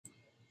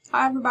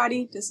Hi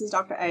everybody, this is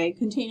Dr. A.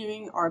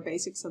 Continuing our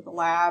basics of the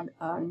lab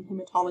in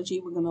hematology,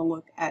 we're going to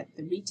look at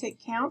the retic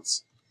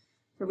counts.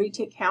 The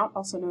retic count,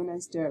 also known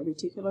as the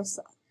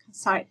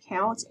reticulocyte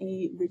count.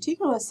 A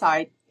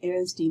reticulocyte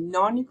is the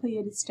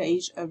non-nucleated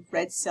stage of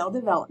red cell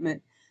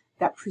development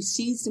that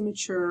precedes the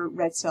mature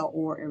red cell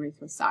or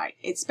erythrocyte.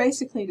 It's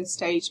basically the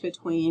stage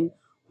between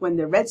when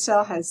the red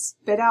cell has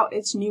spit out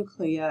its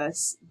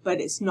nucleus, but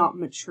it's not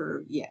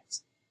mature yet.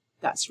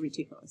 That's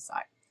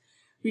reticulocyte.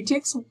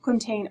 Retics will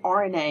contain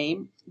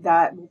RNA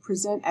that will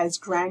present as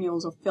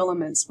granules or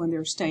filaments when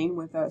they're stained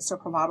with a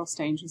supravital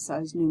stain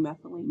such as new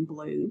methylene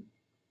blue.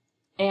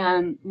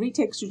 And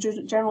retics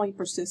generally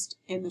persist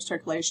in the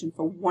circulation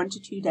for 1 to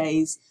 2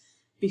 days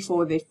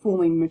before they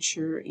fully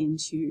mature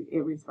into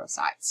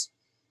erythrocytes.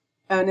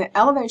 An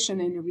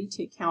elevation in the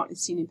retic count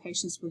is seen in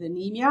patients with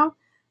anemia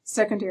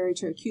secondary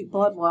to acute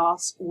blood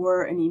loss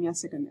or anemia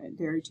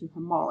secondary to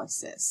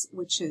hemolysis,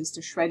 which is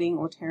the shredding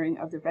or tearing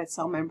of the red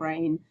cell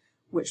membrane,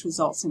 which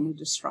results in the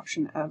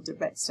destruction of the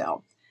red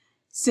cell.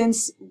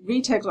 Since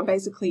retics are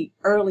basically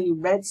early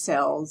red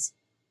cells,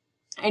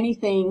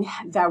 anything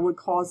that would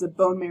cause the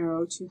bone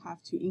marrow to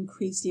have to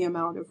increase the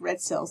amount of red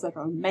cells that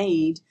are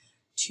made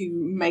to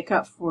make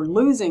up for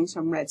losing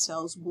some red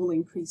cells will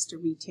increase the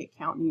retic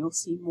count, and you'll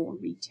see more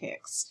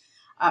retics.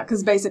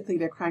 Because basically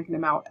they're cranking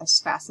them out as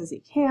fast as they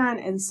can,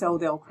 and so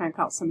they'll crank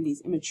out some of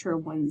these immature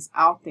ones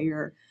out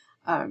there,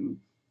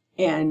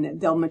 and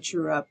they'll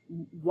mature up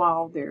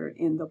while they're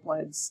in the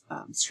blood's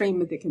stream,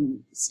 but they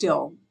can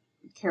still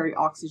carry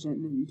oxygen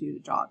and do the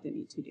job they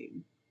need to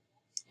do.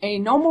 A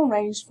normal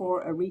range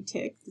for a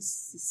retic,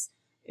 this is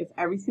if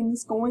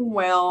everything's going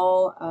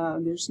well,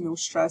 there's no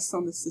stress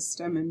on the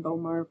system and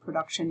bone marrow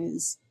production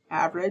is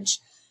average,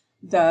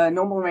 the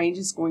normal range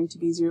is going to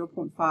be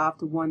 0.5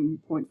 to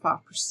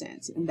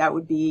 1.5%, and that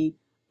would be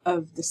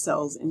of the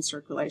cells in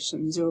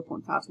circulation.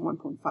 0.5 to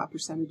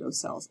 1.5% of those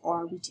cells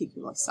are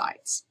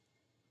reticulocytes.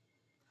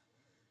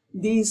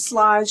 These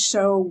slides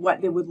show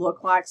what they would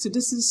look like. So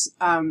this is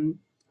a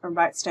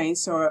rat stain,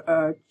 so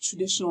a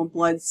traditional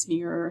blood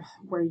smear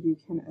where you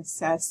can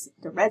assess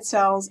the red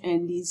cells,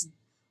 and these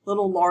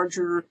little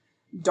larger,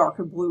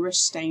 darker bluish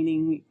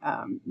staining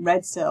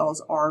red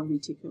cells are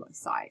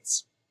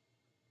reticulocytes.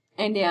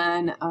 And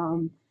then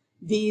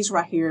these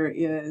right here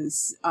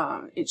is,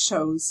 it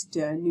shows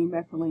the new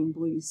methylene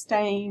blue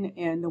stain,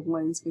 and the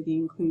ones with the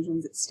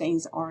inclusions that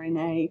stains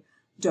RNA,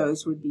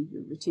 those would be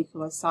your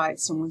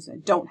reticulocytes. The ones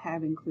that don't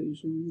have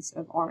inclusions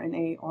of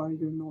RNA are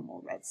your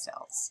normal red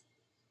cells.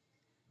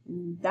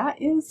 And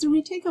that is the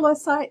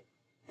reticulocyte.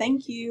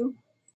 Thank you.